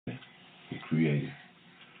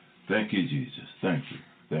Thank you, Jesus. Thank you.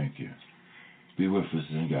 Thank you. Be with us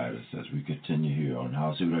and guide us as we continue here on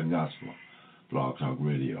Howcee Gospel, Blog Talk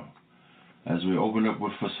Radio. As we open up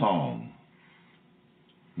with a song,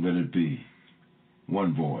 let it be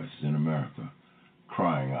one voice in America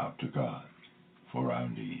crying out to God for our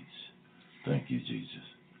needs. Thank you,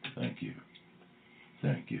 Jesus. Thank you.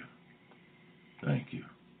 Thank you. Thank you.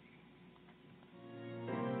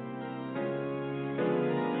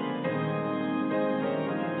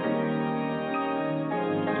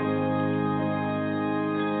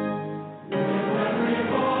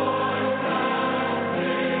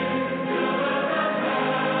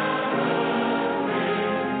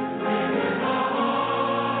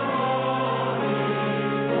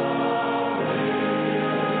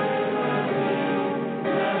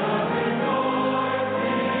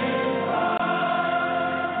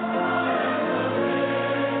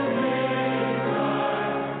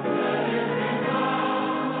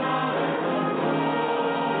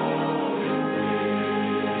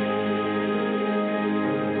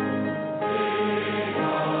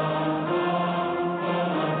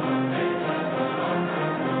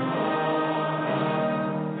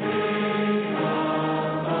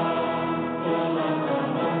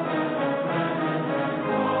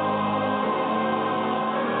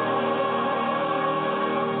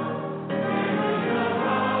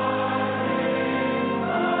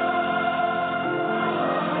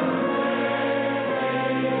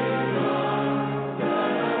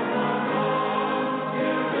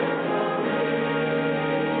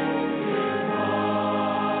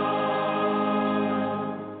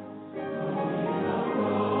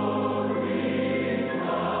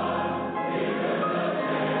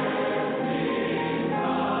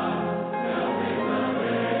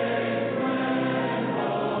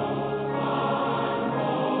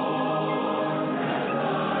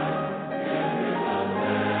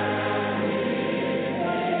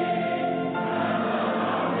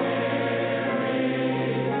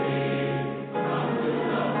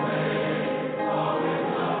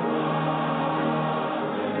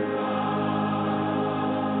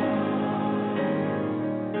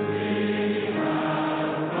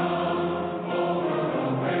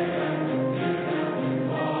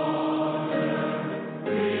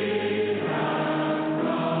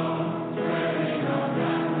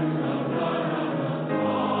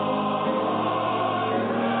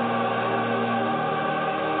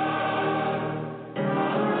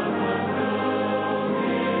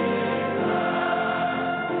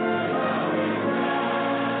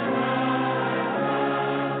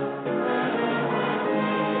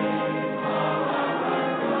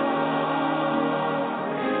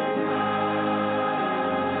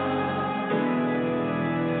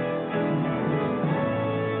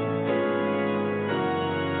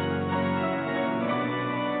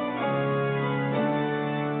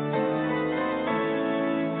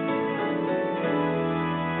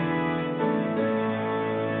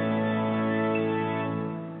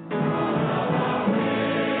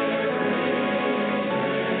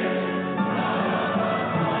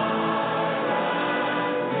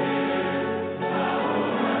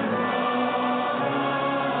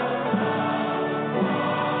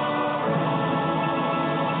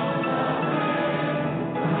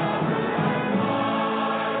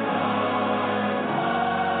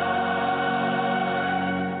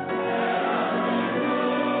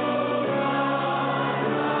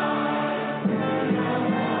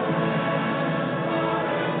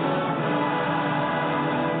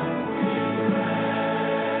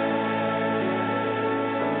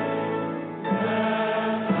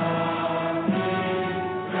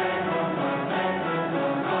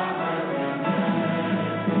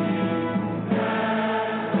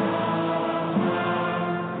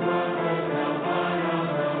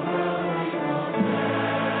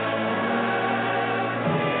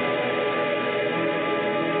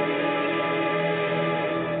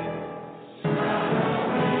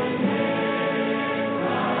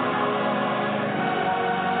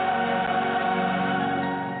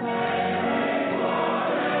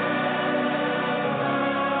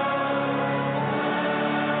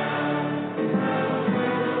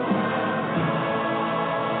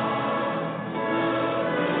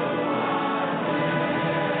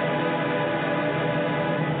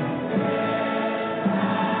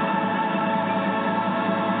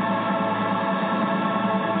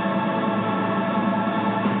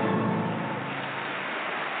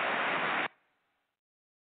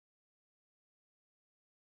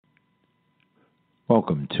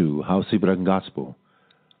 Welcome to Howcee Gospel,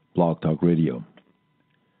 Blog Talk Radio.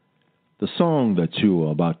 The song that you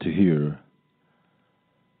are about to hear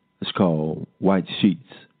is called White Sheets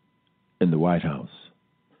in the White House.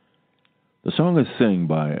 The song is sung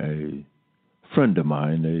by a friend of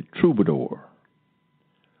mine, a troubadour,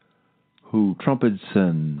 who trumpets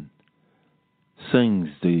and sings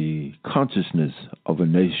the consciousness of a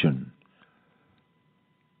nation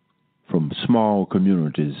from small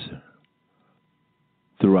communities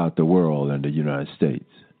throughout the world and the United States.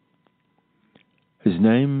 His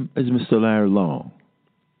name is Mr. Larry Long.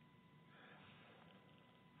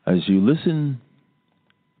 As you listen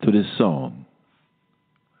to this song,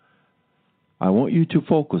 I want you to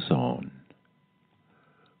focus on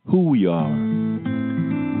who we are,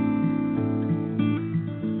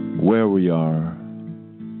 where we are,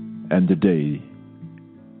 and the day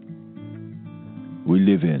we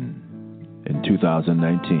live in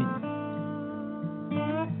 2019.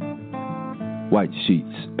 White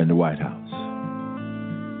sheets in the White House.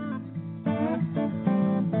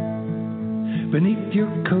 Beneath your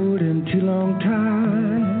coat and too long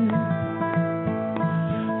tie,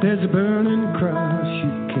 there's a burning cross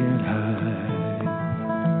you can't hide.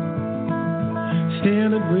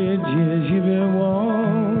 Standing bridges you've been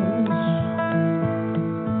walls,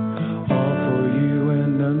 all for you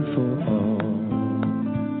and none for all.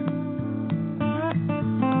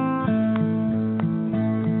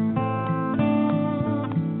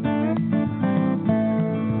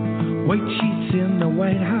 White sheets in the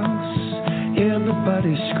White House,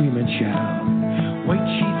 everybody scream and shout. White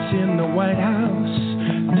sheets in the White House,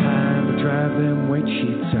 time to drive them white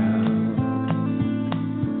sheets out.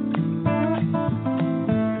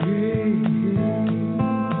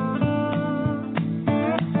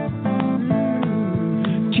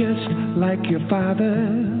 Just like your father,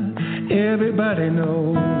 everybody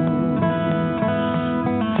knows,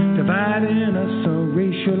 dividing us on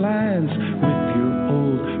racial lines with your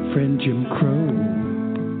old friend Jim Crow.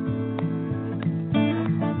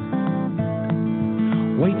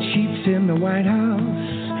 White sheets in the White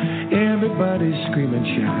House, everybody scream and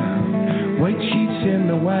shout. White sheets in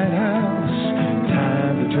the White House,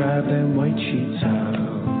 time to drive them white sheets out.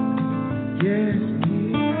 Yeah.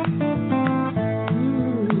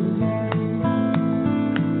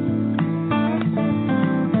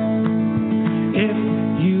 If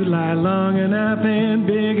you lie long enough and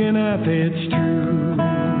big enough, it's true.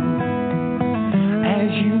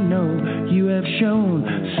 As you know, you have shown,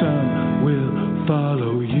 some will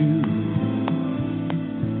follow you.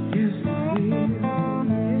 Yes,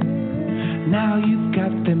 now you've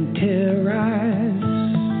got them terrorized,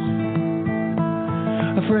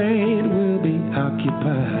 afraid we'll be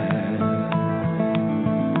occupied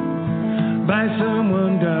by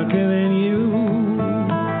someone darker than you,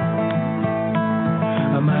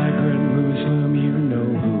 a migrant Muslim, you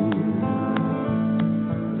know who.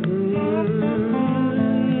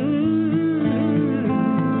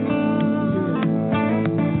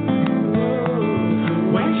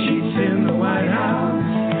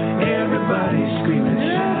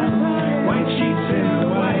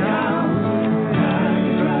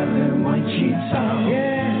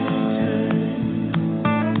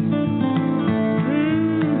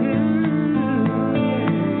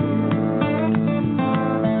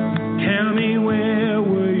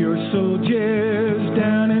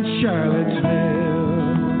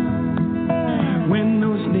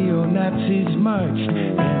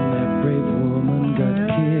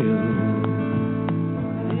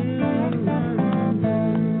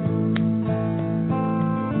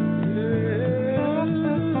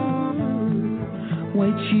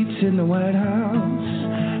 In the White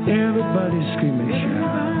House, everybody screaming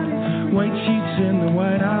shout. White sheets in the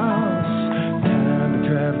White House, time to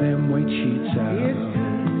drive them white sheets out.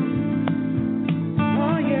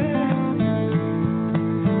 Oh yeah.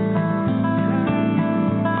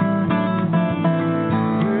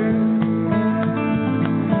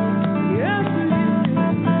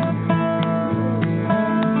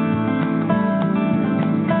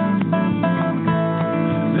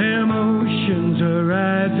 Them oceans are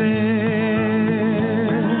rising,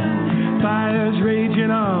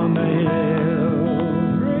 on the hill.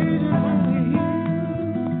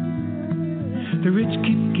 The rich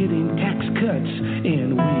keep getting tax cuts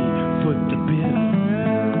and we foot the bill.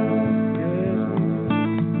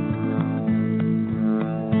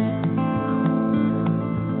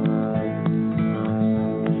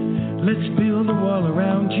 Let's build a wall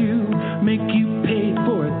around you, make you pay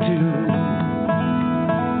for it too.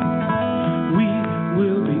 We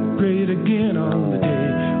will be great again on the day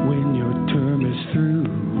when your term is through.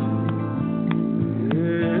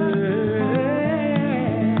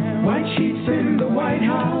 White sheets in the White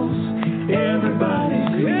House, everybody's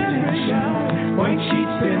screaming and shout. White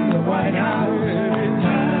sheets in the White House,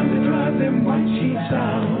 time to drive them white sheets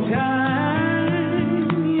out.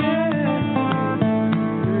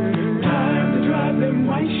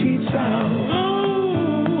 sheets out. Oh,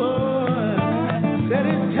 said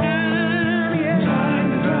it's time, yeah. Time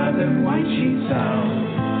to drive them white sheets out.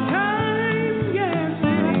 Time, yes,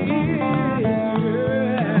 it is.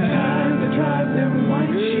 Time to drive them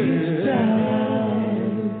white sheets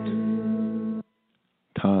out.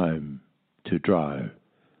 Time to drive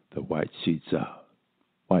the white sheets out.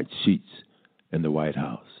 White sheets in the White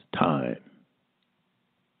House. Time.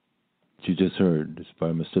 What you just heard is by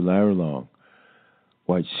Mr. Larry Long.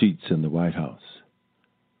 White sheets in the White House.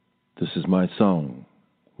 This is my song,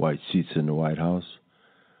 White Sheets in the White House.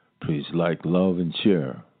 Please like, love, and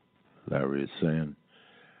share, Larry is saying.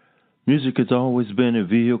 Music has always been a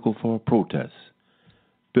vehicle for protest.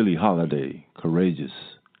 Billie Holiday, Courageous,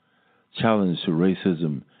 challenge to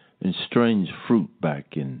racism and strange fruit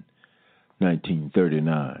back in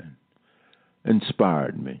 1939,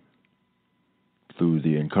 inspired me. Through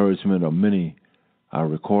the encouragement of many, I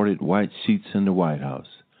recorded White Sheets in the White House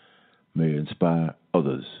may inspire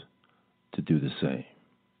others to do the same.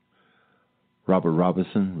 Robert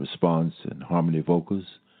Robinson responds in harmony vocals,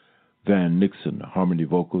 Van Nixon harmony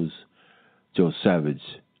vocals, Joe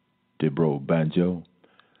Savage Debro banjo,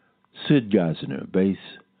 Sid Geisner bass,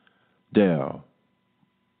 Dale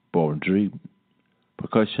Baldry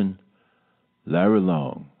percussion, Larry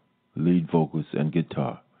Long lead vocals and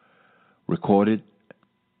guitar. Recorded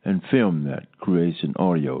and filmed at Creation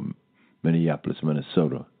Audio, Minneapolis,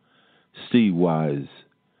 Minnesota. Steve Wise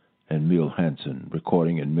and Neil Hansen,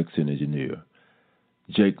 recording and mixing engineer.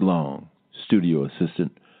 Jake Long, studio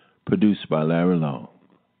assistant, produced by Larry Long.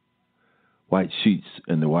 White Sheets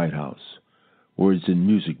in the White House. Words and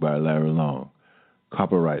music by Larry Long.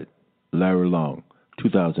 Copyright Larry Long,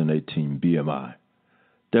 2018 BMI.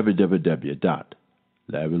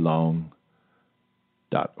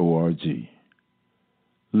 www.larrylong.org.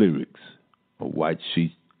 Lyrics of White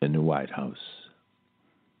Sheets in the White House.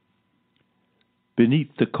 Beneath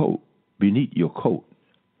your coat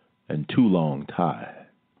and too long tie.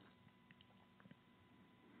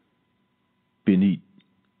 Beneath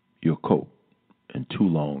your coat and too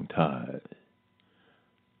long tie.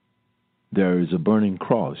 There is a burning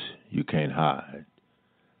cross you can't hide.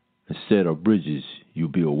 Instead of bridges, you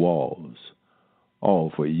build walls, all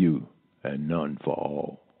for you and none for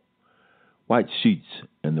all. White sheets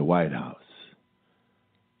in the White House.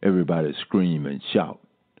 Everybody scream and shout.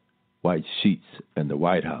 White sheets in the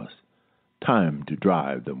White House. Time to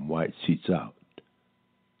drive them white sheets out.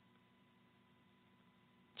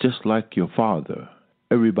 Just like your father,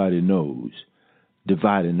 everybody knows,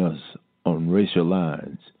 dividing us on racial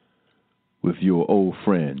lines with your old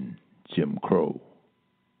friend, Jim Crow.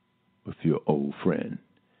 With your old friend.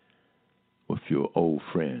 With your old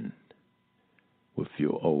friend. With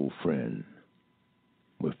your old friend.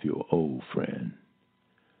 With your old friend.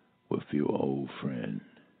 With your old friend.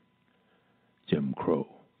 Jim Crow.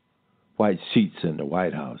 White sheets in the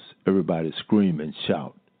White House. Everybody scream and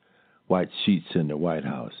shout. White sheets in the White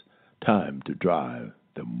House. Time to drive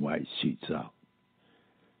them white sheets out.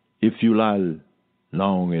 If you lie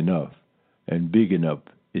long enough and big enough,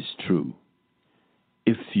 it's true.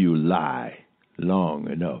 If you lie long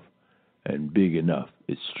enough and big enough,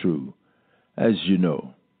 it's true. As you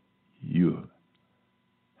know, you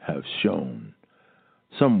have shown.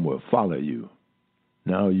 Some will follow you.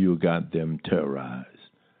 Now you got them terrorized.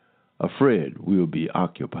 Afraid we'll be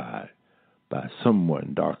occupied by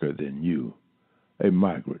someone darker than you. A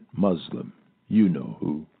migrant, Muslim, you know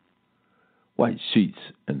who. White sheets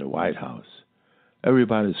in the White House.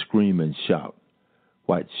 Everybody scream and shout.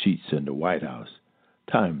 White sheets in the White House.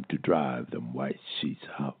 Time to drive them white sheets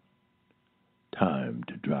out. Time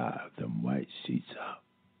to drive them white sheets out.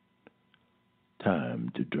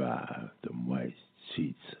 Time to drive them white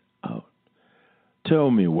sheets out.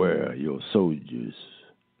 Tell me where your soldiers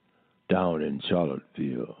down in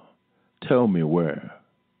Charlottesville. Tell me where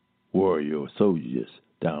were your soldiers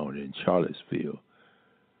down in Charlottesville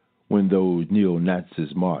when those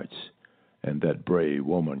neo-Nazis marched and that brave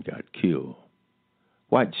woman got killed.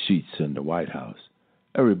 White sheets in the White House.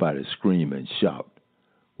 Everybody scream and shout.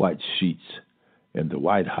 White sheets in the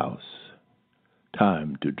White House.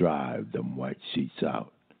 Time to drive them white sheets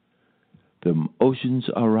out. The oceans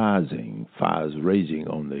are rising, fires raging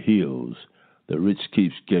on the hills. The rich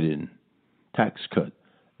keeps getting tax cut,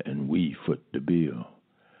 and we foot the bill.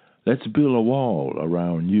 Let's build a wall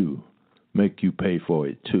around you, make you pay for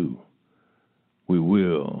it too. We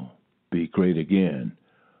will be great again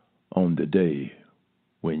on the day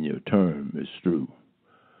when your term is through.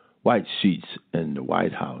 White sheets in the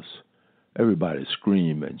White House. Everybody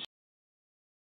scream and